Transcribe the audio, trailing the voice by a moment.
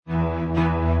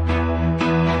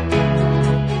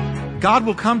God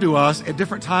will come to us at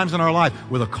different times in our life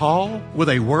with a call, with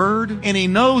a word, and He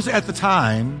knows at the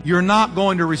time you're not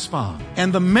going to respond.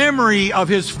 And the memory of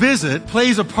His visit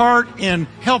plays a part in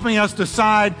helping us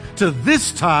decide to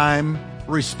this time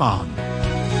respond.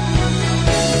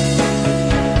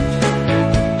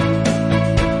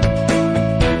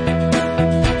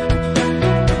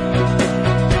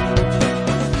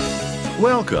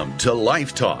 Welcome to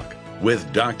Life Talk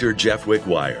with Dr. Jeff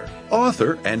Wickwire,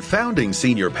 author and founding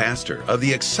senior pastor of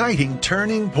the exciting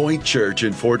Turning Point Church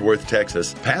in Fort Worth,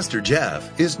 Texas. Pastor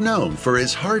Jeff is known for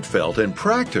his heartfelt and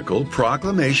practical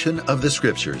proclamation of the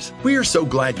Scriptures. We are so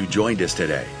glad you joined us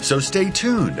today. So stay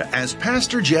tuned as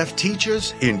Pastor Jeff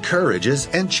teaches, encourages,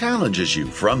 and challenges you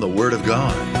from the Word of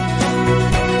God.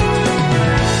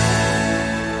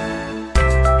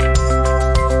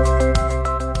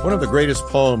 One of the greatest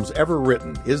poems ever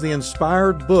written is the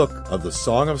inspired book of the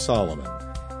Song of Solomon.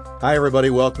 Hi, everybody.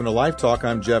 Welcome to Life Talk.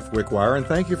 I'm Jeff Wickwire, and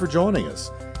thank you for joining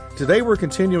us. Today, we're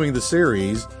continuing the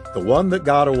series, The One That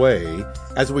Got Away,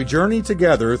 as we journey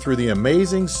together through the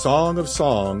amazing Song of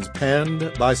Songs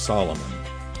penned by Solomon.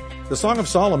 The Song of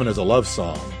Solomon is a love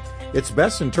song. It's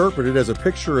best interpreted as a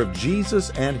picture of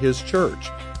Jesus and His church,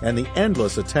 and the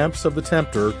endless attempts of the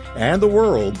tempter and the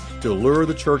world to lure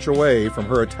the church away from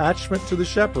her attachment to the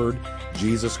shepherd,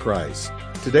 Jesus Christ.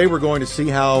 Today we're going to see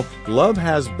how love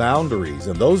has boundaries,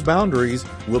 and those boundaries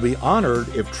will be honored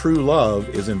if true love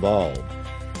is involved.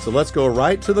 So let's go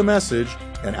right to the message,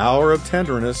 an hour of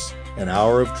tenderness, an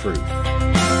hour of truth.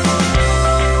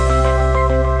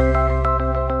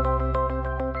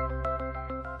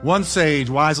 One sage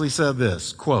wisely said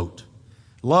this, quote,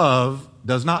 "Love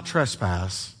does not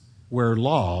trespass where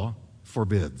law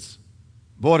forbids."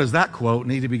 Boy, does that quote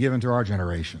need to be given to our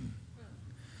generation.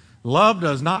 Love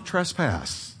does not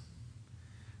trespass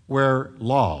where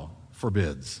law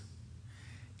forbids.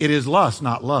 It is lust,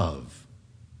 not love,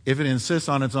 if it insists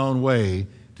on its own way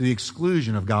to the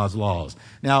exclusion of God's laws.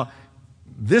 Now,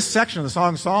 this section of the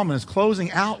Song of Solomon is closing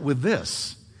out with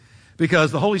this,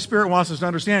 because the Holy Spirit wants us to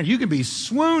understand you can be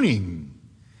swooning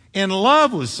in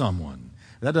love with someone.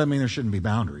 That doesn't mean there shouldn't be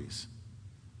boundaries.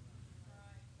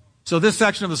 So this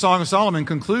section of the Song of Solomon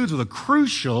concludes with a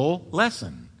crucial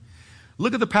lesson.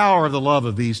 Look at the power of the love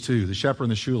of these two, the shepherd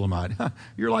and the Shulamite.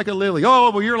 You're like a lily. Oh,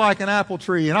 well, you're like an apple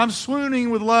tree. And I'm swooning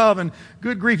with love, and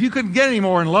good grief, you couldn't get any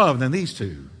more in love than these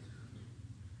two.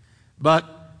 But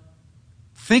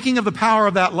thinking of the power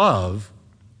of that love,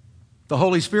 the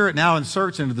Holy Spirit now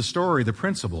inserts into the story the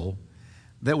principle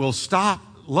that will stop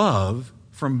love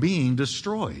from being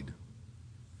destroyed.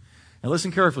 Now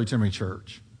listen carefully to me,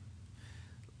 church.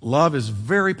 Love is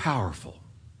very powerful,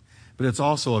 but it's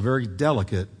also a very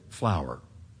delicate flower.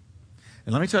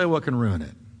 And let me tell you what can ruin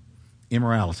it.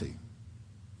 Immorality.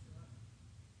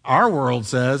 Our world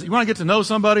says, you want to get to know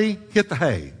somebody, hit the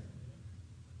hay.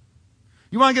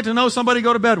 You want to get to know somebody,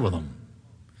 go to bed with them.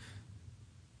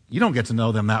 You don't get to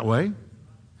know them that way.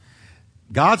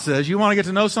 God says, you want to get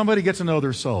to know somebody, get to know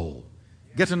their soul.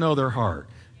 Get to know their heart.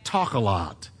 Talk a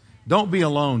lot. Don't be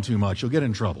alone too much. You'll get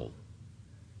in trouble.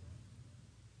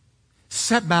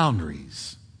 Set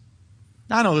boundaries.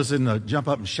 Now, I know this isn't a jump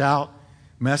up and shout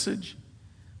message,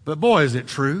 but boy, is it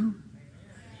true.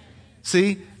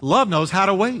 See, love knows how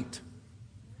to wait.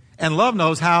 And love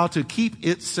knows how to keep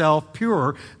itself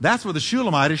pure. That's what the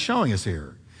Shulamite is showing us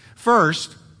here.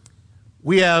 First,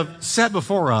 we have set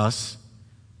before us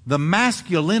the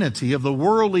masculinity of the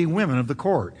worldly women of the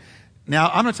court. Now,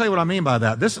 I'm going to tell you what I mean by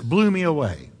that. This blew me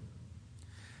away.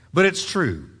 But it's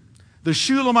true. The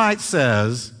Shulamite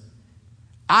says,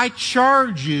 I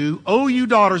charge you, O you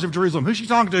daughters of Jerusalem. Who's she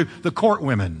talking to? The court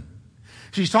women.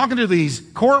 She's talking to these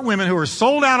court women who are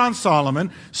sold out on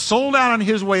Solomon, sold out on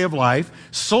his way of life,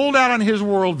 sold out on his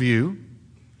worldview.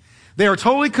 They are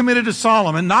totally committed to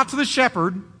Solomon, not to the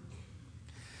shepherd.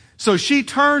 So she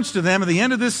turns to them at the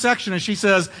end of this section and she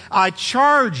says, I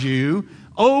charge you,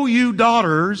 O you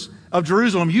daughters of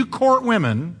Jerusalem, you court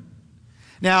women.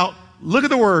 Now, look at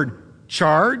the word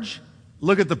charge,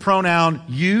 look at the pronoun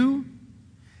you,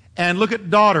 and look at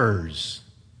daughters,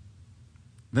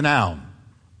 the noun.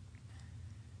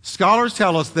 Scholars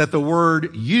tell us that the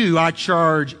word you, I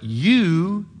charge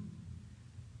you,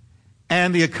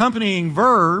 and the accompanying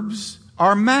verbs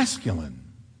are masculine.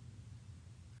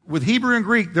 With Hebrew and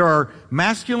Greek, there are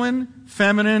masculine,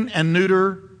 feminine, and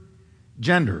neuter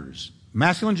genders.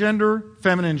 Masculine gender,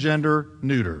 feminine gender,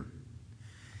 neuter.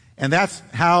 And that's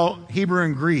how Hebrew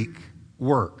and Greek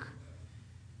work.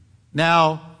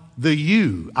 Now, the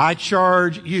you, I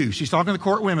charge you. She's talking to the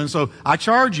court women, so I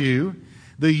charge you.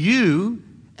 The you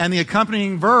and the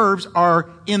accompanying verbs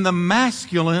are in the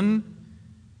masculine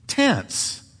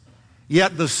tense.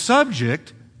 Yet the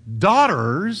subject,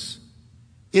 daughters,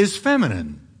 is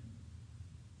feminine.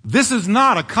 This is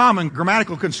not a common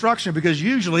grammatical construction because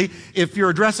usually if you're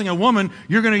addressing a woman,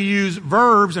 you're going to use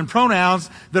verbs and pronouns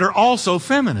that are also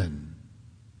feminine.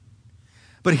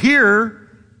 But here,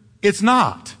 it's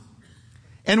not.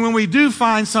 And when we do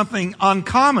find something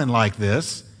uncommon like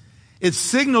this, it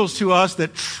signals to us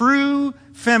that true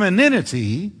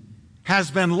femininity has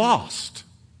been lost.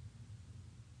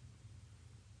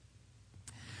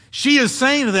 She is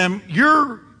saying to them,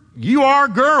 you are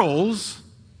girls,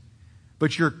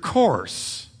 but you're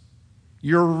coarse,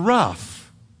 you're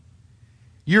rough,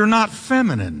 you're not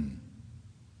feminine.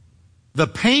 The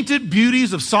painted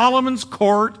beauties of Solomon's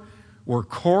court were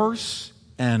coarse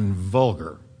and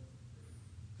vulgar.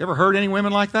 You ever heard any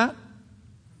women like that?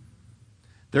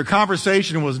 Their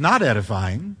conversation was not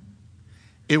edifying.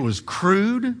 It was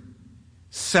crude,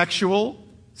 sexual,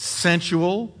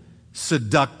 sensual,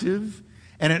 seductive,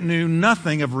 and it knew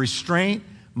nothing of restraint,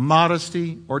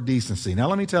 modesty, or decency. Now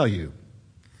let me tell you,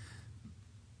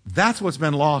 that's what's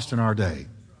been lost in our day.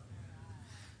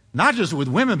 Not just with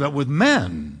women, but with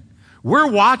men. We're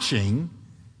watching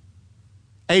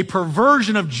a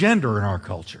perversion of gender in our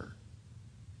culture,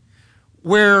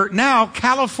 where now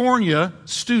California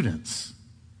students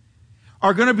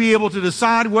are going to be able to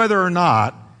decide whether or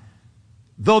not,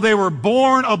 though they were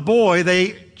born a boy,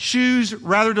 they choose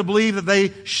rather to believe that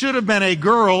they should have been a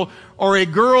girl, or a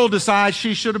girl decides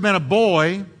she should have been a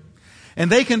boy.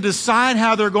 And they can decide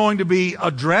how they're going to be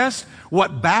addressed,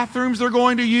 what bathrooms they're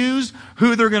going to use,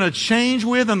 who they're going to change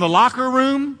with in the locker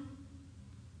room.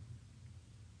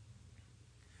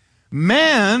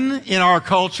 Men in our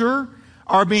culture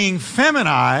are being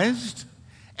feminized,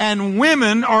 and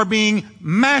women are being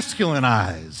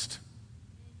masculinized.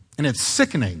 And it's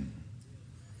sickening.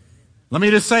 Let me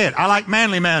just say it. I like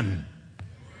manly men.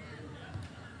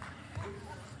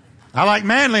 I like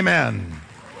manly men.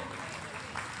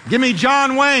 Give me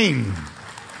John Wayne,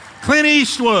 Clint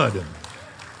Eastwood,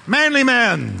 manly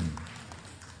men.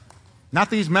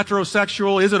 Not these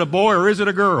metrosexual, is it a boy or is it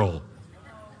a girl?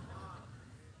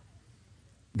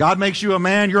 God makes you a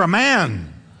man, you're a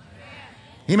man.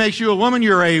 He makes you a woman,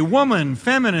 you're a woman,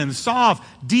 feminine, soft,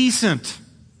 decent,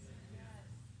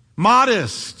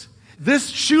 modest. This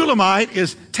Shulamite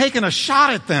is taking a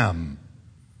shot at them.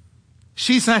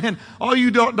 She's saying, all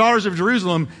you daughters of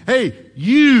Jerusalem, hey,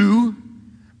 you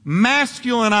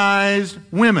masculinized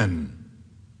women.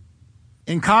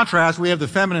 In contrast, we have the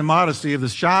feminine modesty of the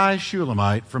shy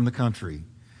Shulamite from the country.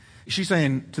 She's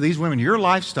saying to these women, your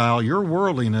lifestyle, your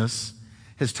worldliness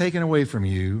has taken away from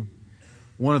you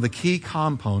one of the key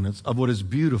components of what is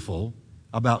beautiful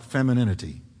about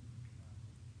femininity.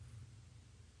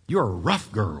 You're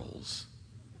rough girls,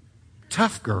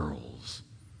 tough girls,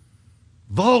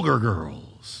 vulgar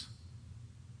girls.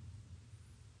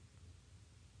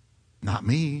 Not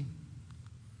me.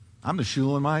 I'm the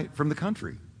Shulamite from the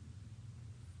country.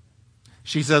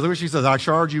 She says, I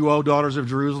charge you, O daughters of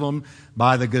Jerusalem,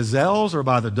 by the gazelles or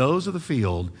by the does of the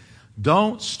field,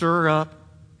 don't stir up.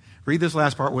 Read this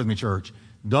last part with me, church.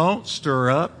 Don't stir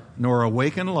up nor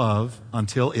awaken love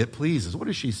until it pleases. What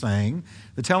is she saying?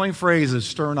 The telling phrase is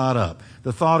stir not up.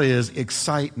 The thought is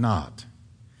excite not.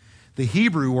 The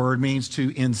Hebrew word means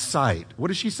to incite.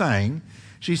 What is she saying?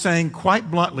 She's saying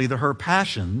quite bluntly that her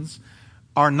passions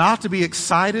are not to be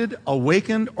excited,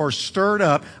 awakened, or stirred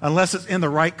up unless it's in the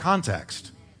right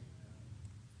context.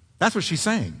 That's what she's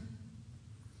saying.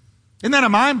 Isn't that a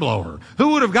mind blower? Who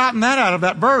would have gotten that out of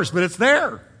that verse? But it's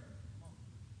there.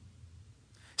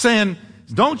 Saying,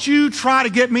 don't you try to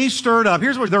get me stirred up.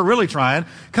 Here's what they're really trying.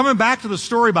 Coming back to the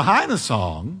story behind the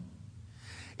song,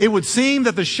 it would seem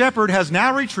that the shepherd has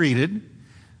now retreated.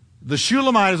 The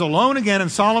Shulamite is alone again in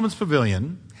Solomon's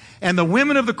pavilion. And the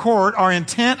women of the court are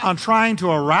intent on trying to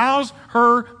arouse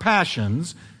her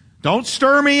passions. Don't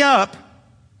stir me up.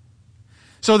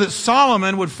 So that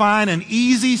Solomon would find an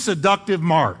easy, seductive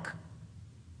mark.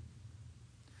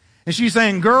 And she's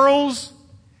saying, girls,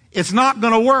 it's not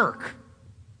going to work.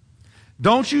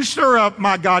 Don't you stir up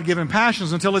my God-given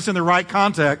passions until it's in the right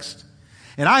context.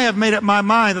 And I have made up my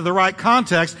mind that the right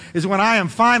context is when I am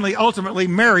finally, ultimately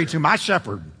married to my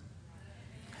shepherd.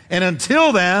 And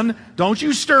until then, don't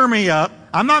you stir me up.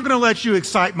 I'm not going to let you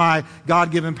excite my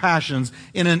God-given passions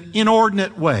in an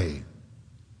inordinate way.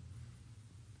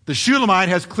 The Shulamite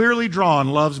has clearly drawn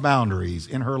love's boundaries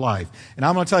in her life. And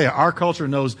I'm going to tell you, our culture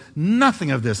knows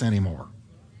nothing of this anymore.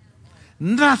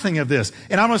 Nothing of this.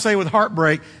 And I'm going to say with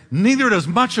heartbreak, neither does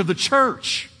much of the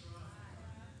church.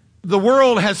 The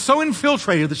world has so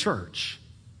infiltrated the church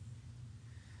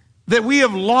that we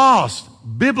have lost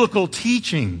biblical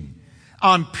teaching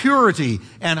on purity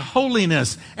and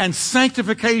holiness and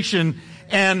sanctification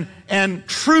and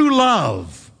true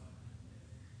love.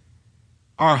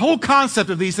 Our whole concept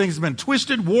of these things has been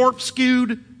twisted, warped,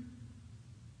 skewed.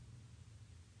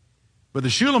 But the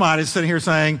Shulamite is sitting here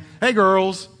saying, hey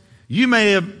girls, you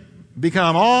may have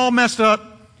become all messed up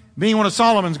being one of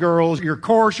Solomon's girls. You're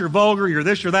coarse, you're vulgar, you're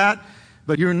this, you're that,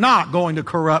 but you're not going to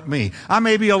corrupt me. I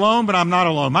may be alone, but I'm not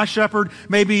alone. My shepherd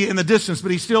may be in the distance,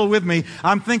 but he's still with me.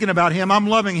 I'm thinking about him. I'm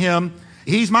loving him.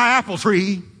 He's my apple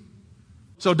tree.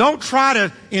 So don't try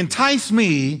to entice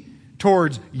me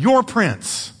towards your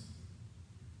prince.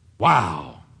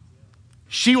 Wow.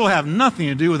 She will have nothing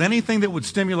to do with anything that would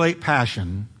stimulate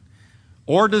passion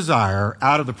or desire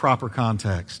out of the proper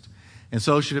context. And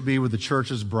so should it be with the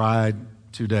church's bride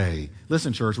today.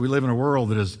 Listen, church, we live in a world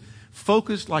that is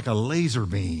focused like a laser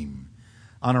beam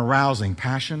on arousing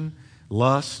passion,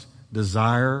 lust,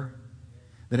 desire,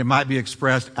 that it might be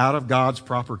expressed out of God's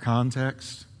proper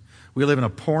context. We live in a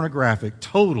pornographic,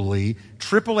 totally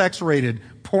XXX rated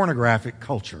pornographic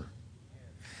culture.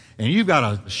 And you've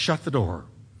got to shut the door.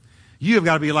 You have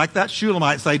got to be like that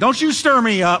Shulamite and say, don't you stir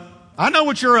me up. I know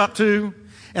what you're up to.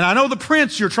 And I know the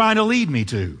prince you're trying to lead me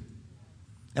to.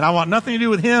 And I want nothing to do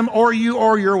with him or you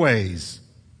or your ways.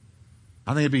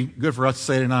 I think it'd be good for us to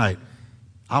say tonight,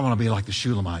 I want to be like the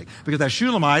Shulamite. Because that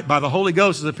Shulamite, by the Holy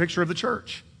Ghost, is a picture of the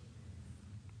church.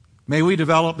 May we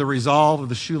develop the resolve of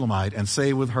the Shulamite and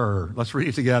say with her, let's read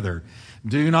it together,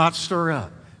 do not stir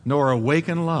up nor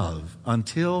awaken love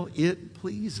until it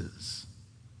pleases.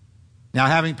 Now,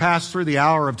 having passed through the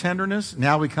hour of tenderness,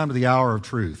 now we come to the hour of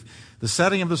truth. The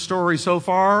setting of the story so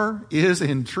far is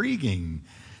intriguing.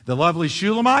 The lovely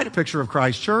Shulamite, a picture of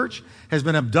Christ's church, has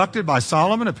been abducted by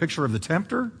Solomon, a picture of the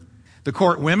tempter. The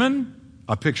court women,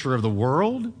 a picture of the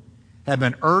world, have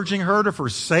been urging her to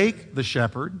forsake the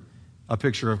shepherd, a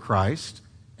picture of Christ,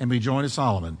 and be joined to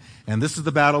Solomon. And this is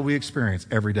the battle we experience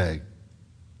every day.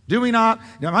 Do we not?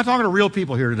 Now, am I talking to real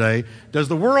people here today? Does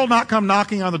the world not come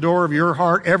knocking on the door of your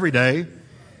heart every day?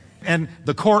 And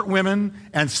the court women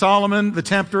and Solomon, the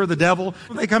tempter, the devil,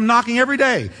 they come knocking every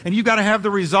day. And you've got to have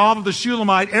the resolve of the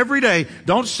Shulamite every day.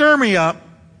 Don't stir me up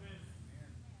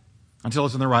until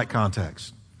it's in the right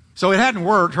context. So it hadn't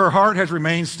worked. Her heart has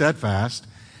remained steadfast.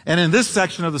 And in this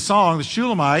section of the song, the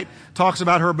Shulamite talks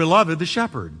about her beloved, the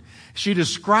shepherd. She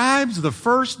describes the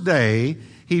first day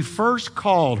he first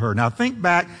called her. Now think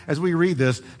back as we read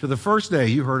this to the first day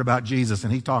you heard about Jesus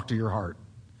and he talked to your heart.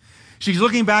 She's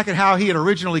looking back at how he had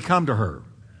originally come to her.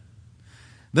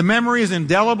 The memory is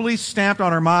indelibly stamped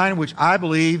on her mind, which I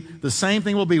believe the same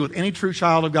thing will be with any true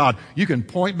child of God. You can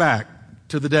point back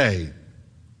to the day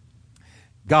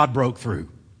God broke through.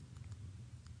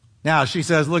 Now she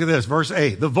says, look at this, verse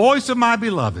 8. The voice of my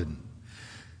beloved.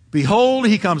 Behold,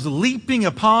 he comes leaping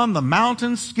upon the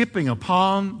mountains, skipping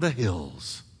upon the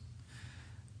hills.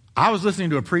 I was listening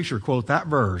to a preacher quote that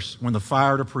verse when the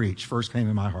fire to preach first came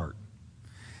in my heart.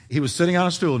 He was sitting on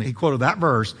a stool and he quoted that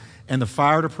verse, and the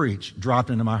fire to preach dropped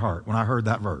into my heart when I heard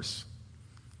that verse.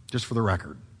 Just for the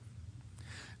record.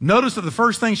 Notice that the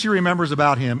first thing she remembers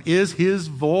about him is his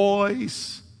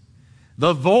voice.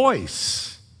 The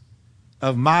voice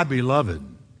of my beloved.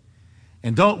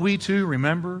 And don't we too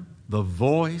remember the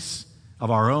voice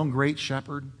of our own great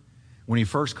shepherd when he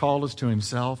first called us to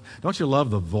himself? Don't you love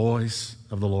the voice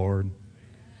of the Lord?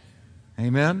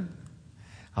 Amen?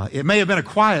 It may have been a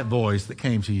quiet voice that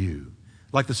came to you,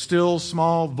 like the still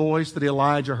small voice that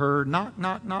Elijah heard. Knock,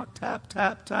 knock, knock, tap,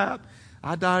 tap, tap.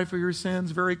 I died for your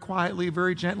sins very quietly,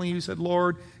 very gently. You said,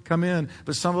 Lord, come in.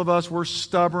 But some of us were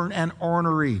stubborn and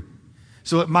ornery.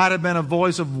 So it might have been a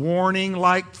voice of warning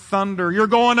like thunder. You're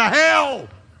going to hell.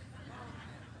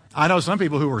 I know some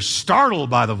people who were startled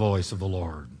by the voice of the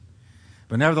Lord.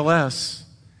 But nevertheless,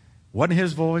 wasn't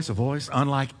his voice a voice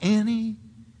unlike any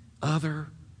other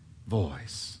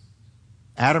voice?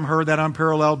 Adam heard that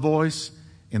unparalleled voice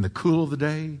in the cool of the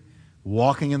day,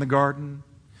 walking in the garden.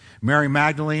 Mary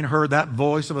Magdalene heard that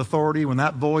voice of authority when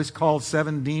that voice called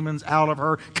 7 demons out of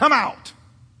her. Come out!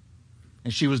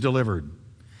 And she was delivered.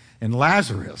 And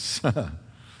Lazarus,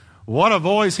 what a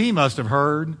voice he must have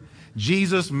heard.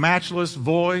 Jesus' matchless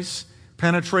voice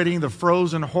penetrating the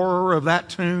frozen horror of that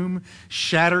tomb,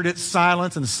 shattered its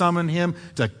silence and summoned him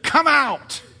to come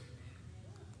out.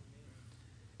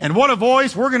 And what a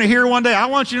voice we're going to hear one day. I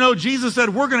want you to know Jesus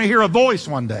said we're going to hear a voice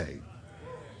one day.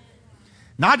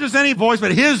 Not just any voice,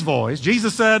 but his voice.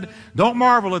 Jesus said, don't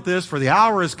marvel at this, for the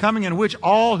hour is coming in which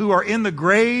all who are in the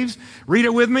graves, read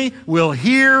it with me, will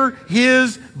hear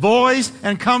his voice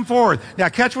and come forth. Now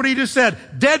catch what he just said.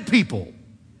 Dead people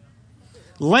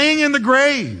laying in the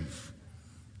grave,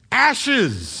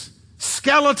 ashes,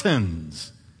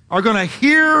 skeletons, are going to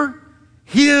hear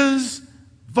his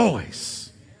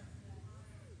voice.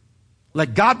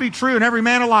 Let God be true and every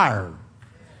man a liar.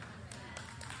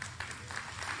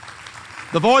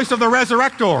 The voice of the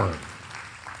resurrector.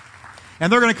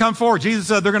 And they're going to come forward. Jesus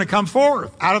said they're going to come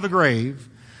forth out of the grave.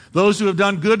 Those who have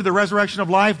done good to the resurrection of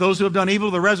life, those who have done evil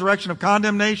to the resurrection of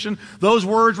condemnation. Those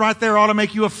words right there ought to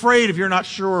make you afraid if you're not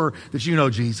sure that you know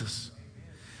Jesus.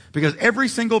 Because every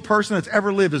single person that's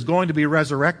ever lived is going to be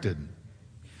resurrected.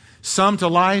 Some to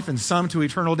life and some to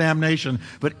eternal damnation.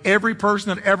 But every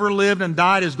person that ever lived and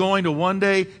died is going to one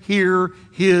day hear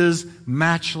his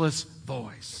matchless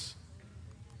voice.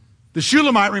 The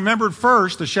Shulamite remembered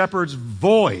first the shepherd's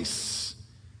voice.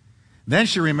 Then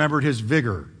she remembered his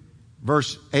vigor.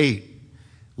 Verse 8.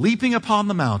 Leaping upon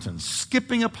the mountains,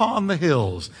 skipping upon the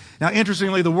hills. Now,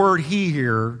 interestingly, the word he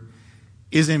here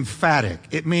is emphatic.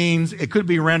 It means, it could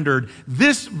be rendered,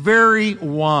 this very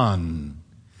one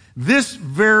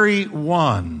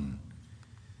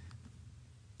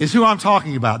is who I'm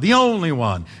talking about, the only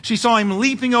one. She saw him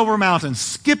leaping over mountains,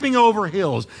 skipping over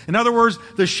hills. In other words,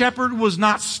 the shepherd was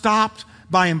not stopped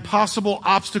by impossible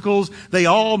obstacles. They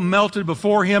all melted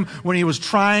before him when he was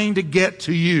trying to get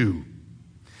to you.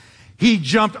 He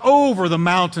jumped over the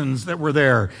mountains that were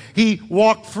there. He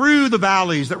walked through the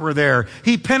valleys that were there.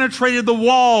 He penetrated the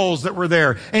walls that were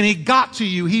there. And he got to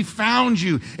you. He found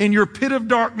you in your pit of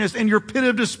darkness, in your pit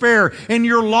of despair, in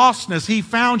your lostness. He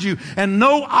found you. And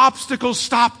no obstacle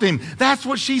stopped him. That's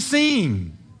what she's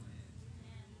seen.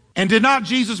 And did not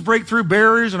Jesus break through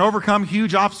barriers and overcome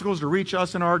huge obstacles to reach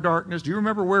us in our darkness? Do you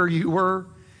remember where you were?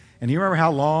 And do you remember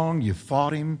how long you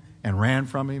fought him and ran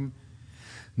from him?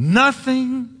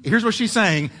 Nothing, here's what she's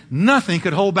saying, nothing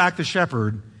could hold back the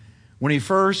shepherd when he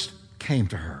first came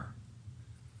to her.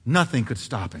 Nothing could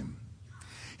stop him.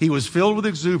 He was filled with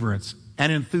exuberance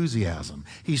and enthusiasm.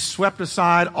 He swept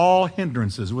aside all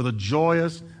hindrances with a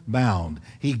joyous bound.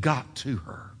 He got to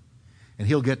her, and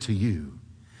he'll get to you.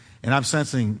 And I'm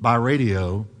sensing by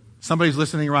radio, somebody's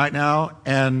listening right now,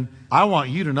 and I want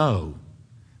you to know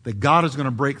that God is going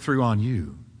to break through on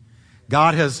you.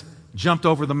 God has jumped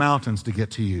over the mountains to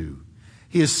get to you.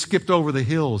 He has skipped over the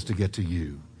hills to get to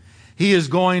you. He is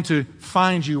going to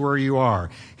find you where you are.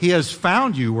 He has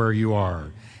found you where you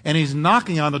are. And he's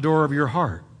knocking on the door of your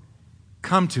heart.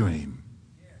 Come to him.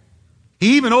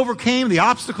 He even overcame the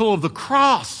obstacle of the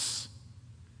cross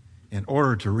in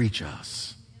order to reach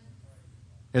us.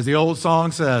 As the old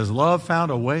song says, love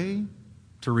found a way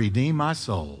to redeem my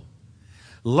soul.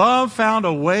 Love found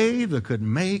a way that could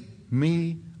make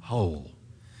me whole.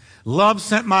 Love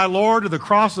sent my Lord to the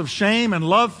cross of shame, and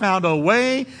love found a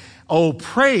way. Oh,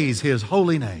 praise his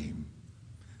holy name.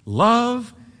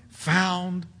 Love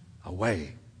found a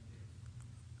way.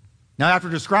 Now, after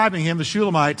describing him, the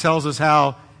Shulamite tells us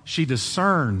how she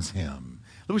discerns him.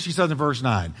 Look what she says in verse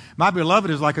 9. My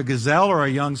beloved is like a gazelle or a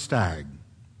young stag.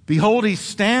 Behold, he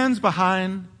stands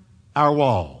behind our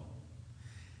wall.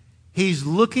 He's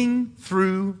looking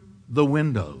through the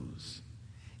windows.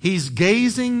 He's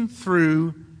gazing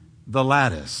through the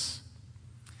lattice.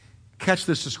 Catch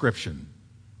this description.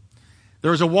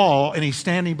 There's a wall and he's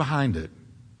standing behind it.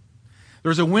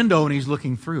 There's a window and he's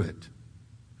looking through it.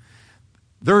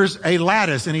 There's a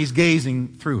lattice and he's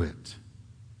gazing through it.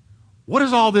 What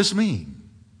does all this mean?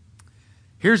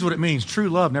 Here's what it means. True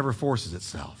love never forces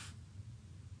itself.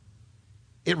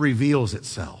 It reveals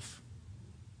itself.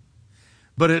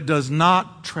 But it does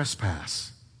not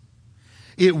trespass.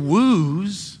 It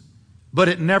woos, but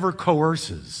it never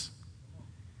coerces.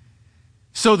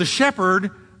 So the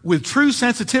shepherd, with true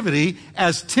sensitivity,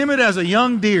 as timid as a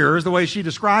young deer, is the way she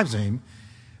describes him,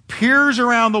 peers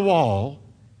around the wall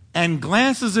and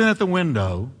glances in at the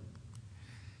window.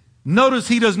 Notice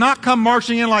he does not come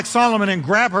marching in like Solomon and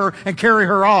grab her and carry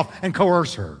her off and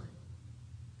coerce her.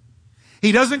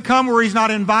 He doesn't come where he's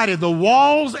not invited. The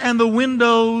walls and the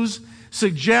windows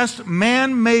suggest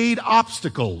man-made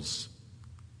obstacles.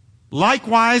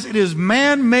 Likewise, it is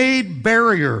man-made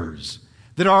barriers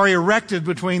that are erected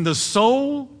between the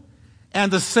soul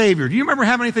and the Savior. Do you remember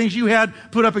how many things you had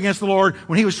put up against the Lord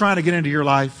when he was trying to get into your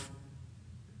life?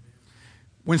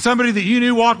 When somebody that you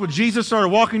knew walked with Jesus started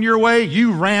walking your way,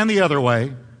 you ran the other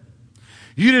way.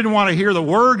 You didn't want to hear the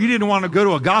word. You didn't want to go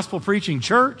to a gospel preaching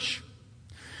church.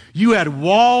 You had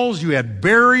walls, you had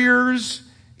barriers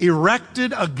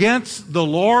erected against the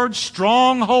Lord,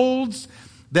 strongholds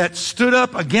that stood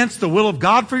up against the will of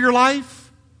God for your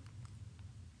life.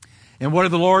 And what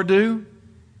did the Lord do?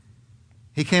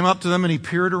 He came up to them and he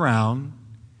peered around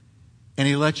and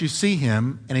he let you see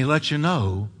him and he let you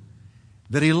know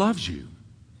that he loves you.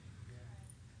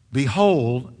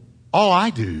 Behold, all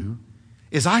I do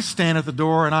is I stand at the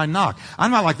door and I knock.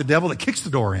 I'm not like the devil that kicks the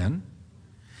door in.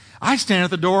 I stand at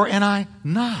the door and I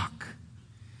knock.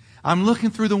 I'm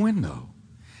looking through the window.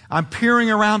 I'm peering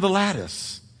around the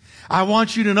lattice. I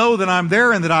want you to know that I'm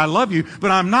there and that I love you,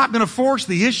 but I'm not going to force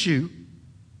the issue.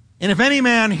 And if any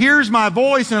man hears my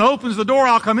voice and opens the door,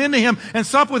 I'll come into him and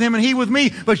sup with him and he with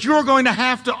me. But you're going to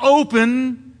have to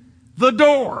open the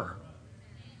door.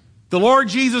 The Lord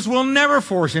Jesus will never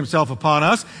force himself upon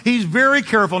us. He's very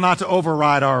careful not to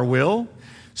override our will.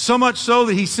 So much so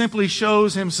that he simply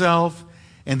shows himself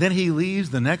and then he leaves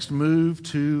the next move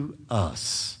to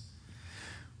us.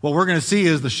 What we're going to see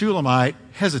is the Shulamite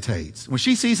hesitates. When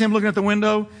she sees him looking at the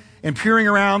window and peering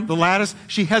around the lattice,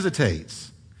 she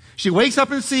hesitates. She wakes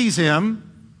up and sees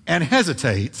him and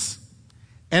hesitates.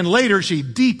 And later she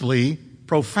deeply,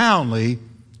 profoundly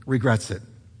regrets it.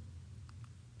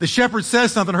 The shepherd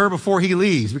says something to her before he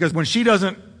leaves, because when she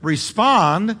doesn't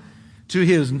respond to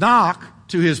his knock,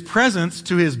 to his presence,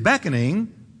 to his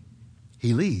beckoning,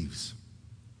 he leaves.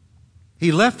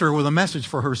 He left her with a message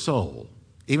for her soul.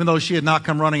 Even though she had not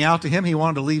come running out to him, he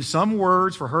wanted to leave some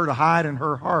words for her to hide in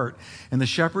her heart. And the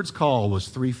shepherd's call was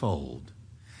threefold.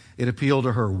 It appealed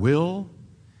to her will,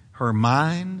 her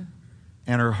mind,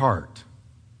 and her heart.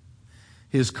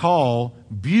 His call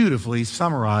beautifully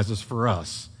summarizes for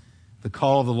us the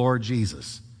call of the Lord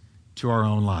Jesus to our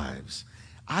own lives.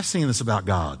 I've seen this about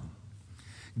God.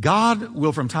 God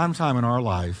will from time to time in our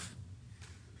life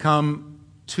come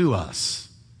to us.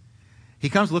 He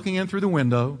comes looking in through the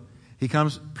window. He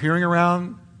comes peering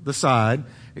around the side.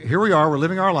 Here we are, we're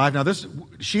living our life. Now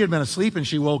she had been asleep and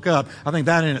she woke up. I think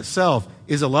that in itself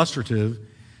is illustrative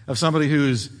of somebody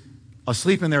who's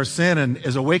asleep in their sin and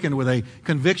is awakened with a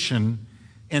conviction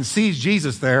and sees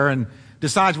Jesus there and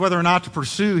decides whether or not to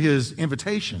pursue his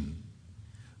invitation.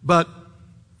 But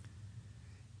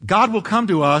God will come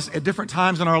to us at different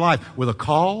times in our life with a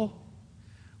call,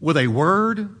 with a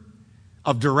word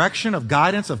of direction, of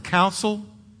guidance, of counsel.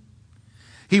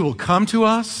 He will come to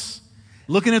us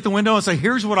looking at the window and say,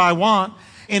 here's what I want.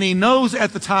 And he knows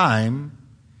at the time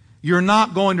you're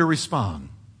not going to respond.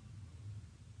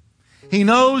 He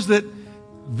knows that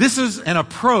this is an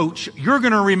approach you're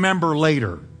going to remember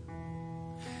later.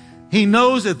 He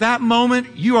knows at that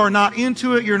moment you are not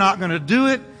into it, you're not going to do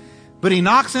it, but he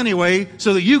knocks anyway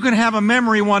so that you can have a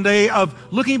memory one day of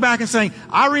looking back and saying,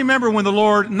 I remember when the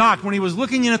Lord knocked, when he was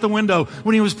looking in at the window,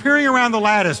 when he was peering around the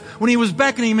lattice, when he was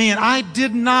beckoning me, and I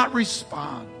did not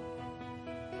respond.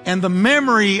 And the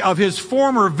memory of his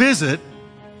former visit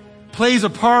plays a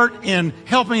part in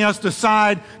helping us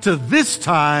decide to this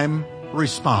time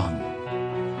respond.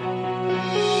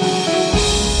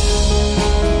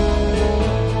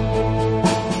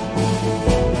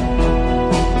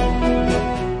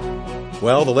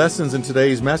 Well, the lessons in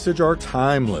today's message are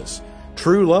timeless.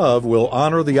 True love will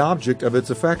honor the object of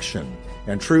its affection,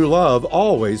 and true love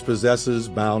always possesses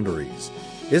boundaries.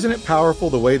 Isn't it powerful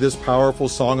the way this powerful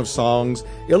Song of Songs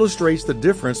illustrates the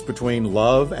difference between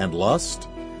love and lust?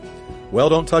 Well,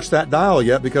 don't touch that dial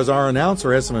yet, because our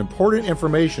announcer has some important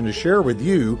information to share with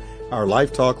you, our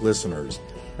Life Talk listeners.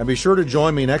 And be sure to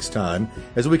join me next time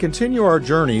as we continue our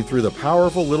journey through the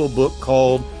powerful little book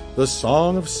called The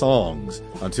Song of Songs.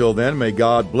 Until then, may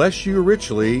God bless you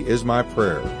richly is my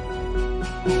prayer.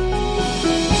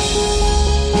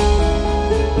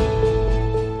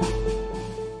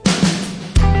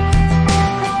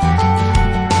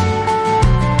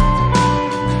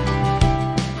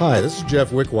 Hi, this is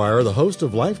Jeff Wickwire, the host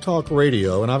of Life Talk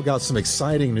Radio, and I've got some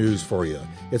exciting news for you.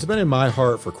 It's been in my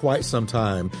heart for quite some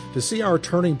time to see our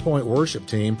Turning Point worship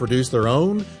team produce their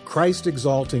own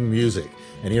Christ-exalting music.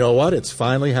 And you know what? It's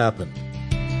finally happened.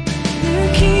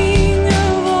 The King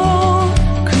of all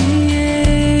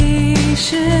creation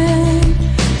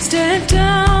stepped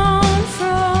down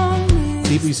from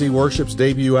TPC Worship's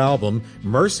debut album,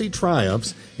 Mercy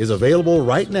Triumphs, is available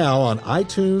right now on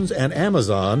iTunes and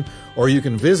Amazon, or you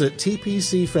can visit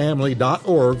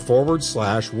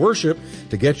tpcfamily.org/worship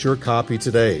to get your copy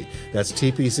today. That's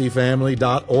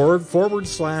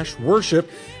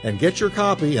tpcfamily.org/worship, and get your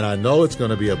copy, and I know it's going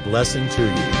to be a blessing to you.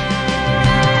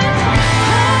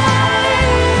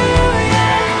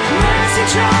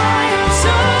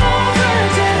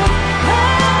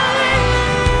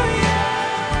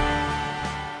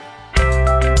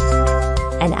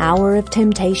 An Hour of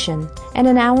Temptation and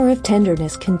An Hour of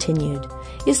Tenderness Continued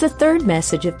is the third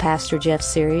message of Pastor Jeff's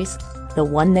series, The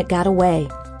One That Got Away.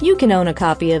 You can own a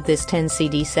copy of this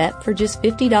 10-CD set for just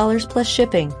 $50 plus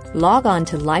shipping. Log on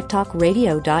to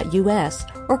lifetalkradio.us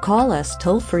or call us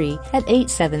toll-free at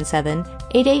 877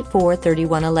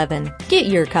 884-3111. Get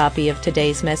your copy of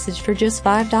today's message for just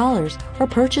 $5 or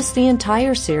purchase the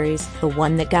entire series, The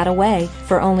One That Got Away,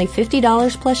 for only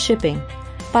 $50 plus shipping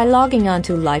by logging on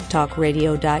to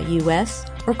lifetalkradio.us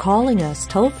or calling us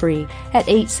toll-free at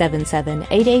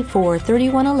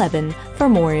 877-884-3111 for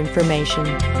more information.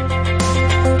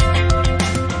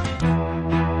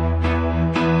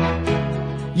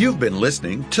 You've been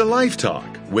listening to Life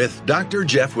Talk with Dr.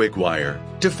 Jeff Wickwire.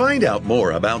 To find out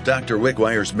more about Dr.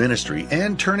 Wickwire's ministry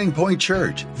and Turning Point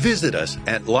Church, visit us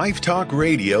at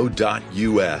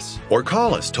lifetalkradio.us or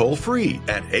call us toll-free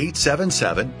at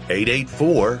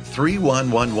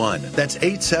 877-884-3111. That's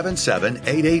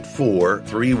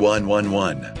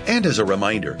 877-884-3111. And as a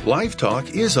reminder, Life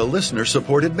Talk is a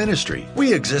listener-supported ministry.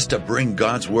 We exist to bring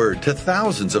God's Word to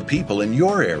thousands of people in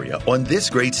your area on this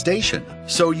great station.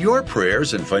 So your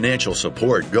prayers and financial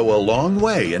support go a long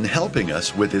way in helping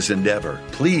us with this endeavor.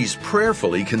 Please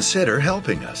prayerfully consider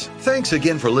helping us. Thanks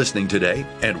again for listening today,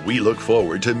 and we look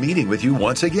forward to meeting with you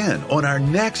once again on our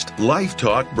next Life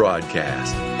Talk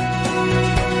broadcast.